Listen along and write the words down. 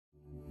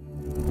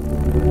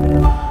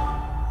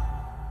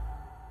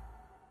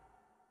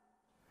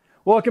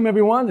Welcome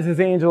everyone, this is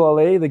Angel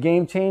LA, the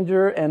game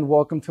changer, and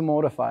welcome to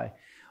Modify.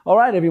 All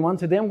right everyone,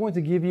 today I'm going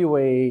to give you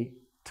a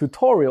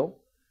tutorial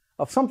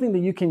of something that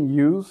you can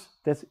use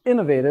that's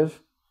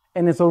innovative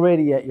and it's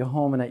already at your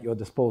home and at your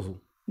disposal,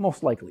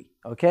 most likely,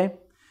 okay?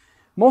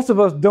 Most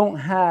of us don't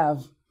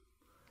have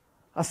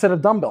a set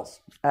of dumbbells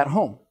at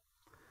home.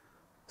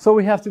 So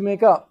we have to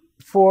make up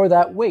for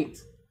that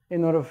weight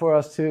in order for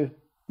us to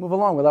move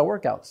along with our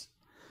workouts.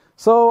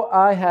 So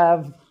I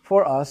have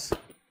for us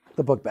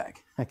the book bag,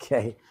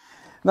 okay?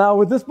 Now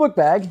with this book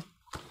bag,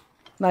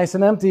 nice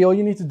and empty, all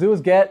you need to do is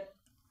get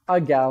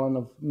a gallon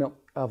of milk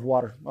or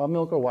water.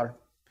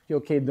 You're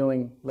okay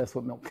doing less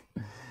with milk.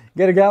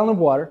 Get a gallon of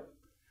water,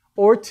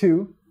 or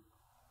two,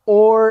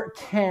 or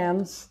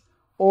cans,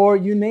 or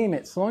you name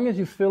it. So long as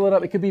you fill it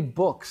up, it could be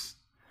books.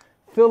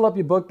 Fill up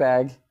your book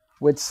bag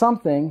with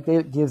something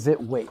that gives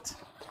it weight.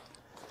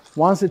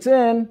 Once it's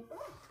in,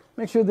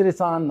 make sure that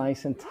it's on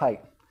nice and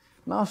tight.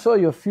 And I'll show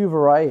you a few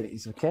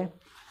varieties, okay?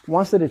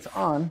 Once that it's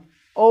on,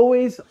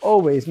 always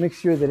make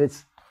sure that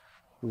it's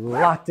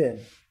locked in,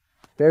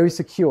 very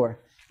secure.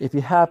 If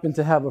you happen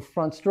to have a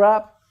front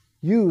strap,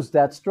 use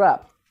that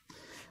strap.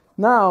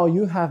 Now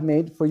you have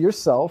made for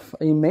yourself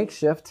a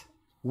makeshift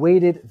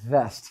weighted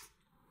vest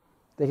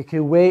that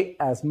can weigh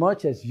as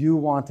much as you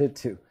want it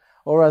to,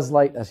 or as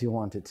light as you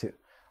want it to.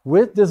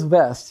 With this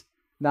vest,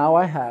 now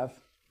I have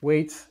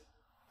weights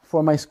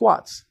for my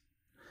squats.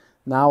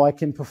 Now I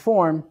can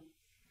perform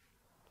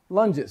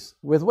lunges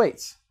with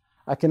weights.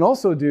 I can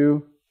also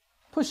do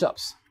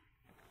push-ups,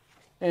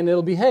 and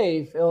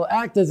it'll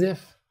act as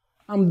if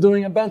I'm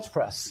doing a bench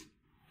press,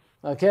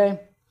 okay?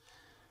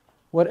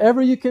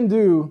 Whatever you can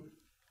do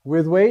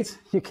with weights,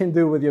 you can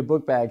do with your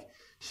book bag,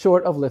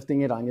 short of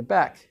lifting it on your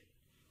back.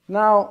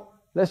 Now,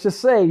 let's just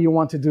say you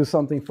want to do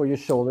something for your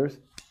shoulders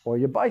or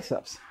your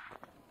biceps,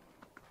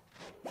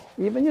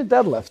 even your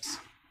deadlifts.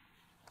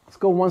 Let's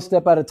go one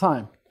step at a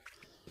time.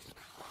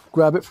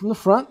 Grab it from the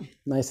front,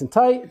 nice and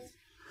tight.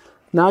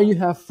 Now you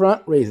have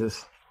front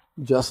raises,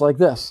 just like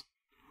this.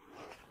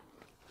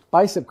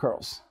 Bicep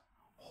curls.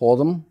 Hold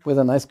them with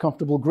a nice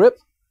comfortable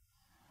grip.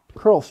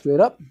 Curl straight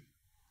up,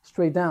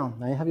 straight down.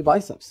 Now you have your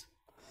biceps.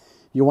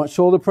 You want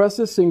shoulder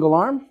presses, single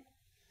arm.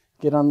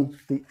 Get on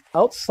the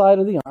outside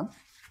of the arm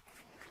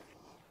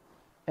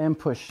and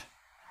push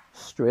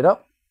straight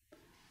up,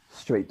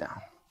 straight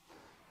down.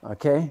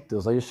 Okay,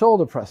 those are your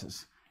shoulder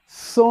presses.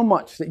 So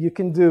much that you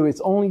can do.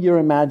 It's only your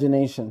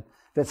imagination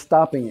that's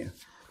stopping you.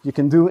 You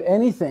can do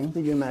anything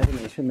that your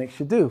imagination makes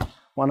you do.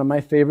 One of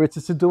my favorites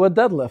is to do a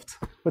deadlift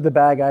with the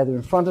bag either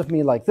in front of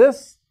me like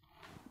this,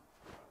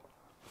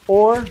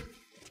 or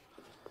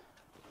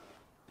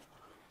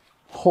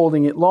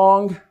holding it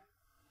long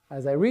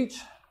as I reach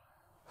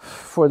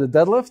for the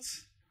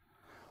deadlifts,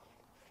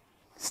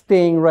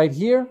 staying right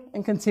here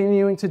and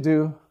continuing to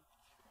do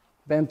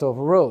bent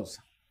over rows.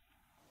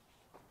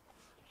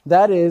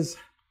 That is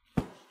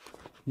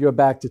your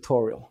back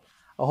tutorial.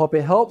 I hope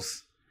it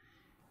helps,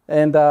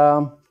 and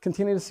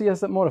continue to see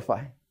us at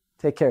Modify.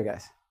 Take care,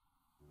 guys.